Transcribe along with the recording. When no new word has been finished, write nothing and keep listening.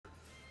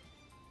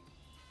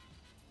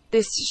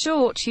This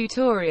short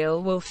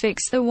tutorial will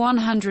fix the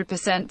 100%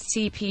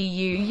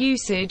 CPU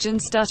usage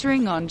and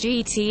stuttering on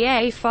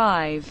GTA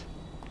 5.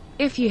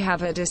 If you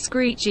have a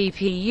discrete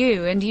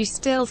GPU and you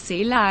still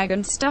see lag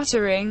and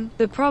stuttering,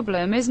 the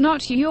problem is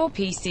not your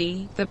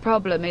PC, the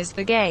problem is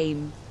the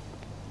game.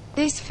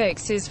 This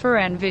fix is for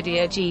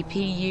Nvidia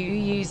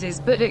GPU users,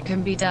 but it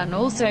can be done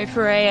also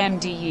for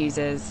AMD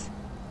users.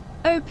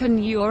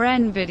 Open your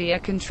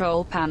Nvidia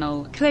control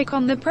panel, click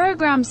on the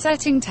Program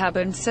Setting tab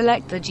and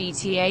select the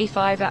GTA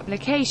 5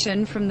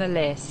 application from the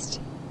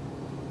list.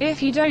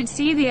 If you don't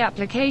see the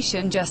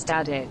application, just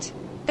add it.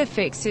 The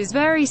fix is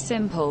very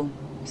simple.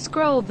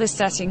 Scroll the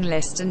setting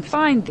list and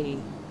find the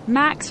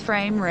max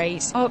frame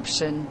rate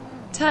option.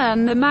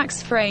 Turn the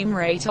max frame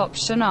rate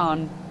option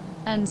on,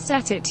 and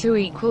set it to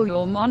equal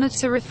your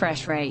monitor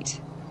refresh rate.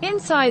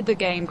 Inside the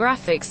game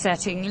graphics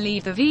setting,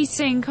 leave the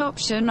V.sync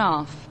option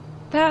off.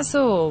 That's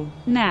all.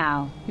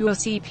 Now, your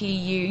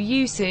CPU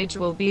usage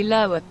will be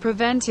lower,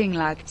 preventing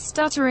lag,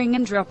 stuttering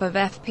and drop of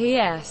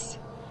FPS.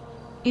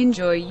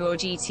 Enjoy your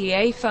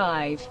GTA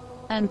 5.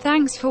 And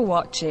thanks for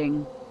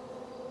watching.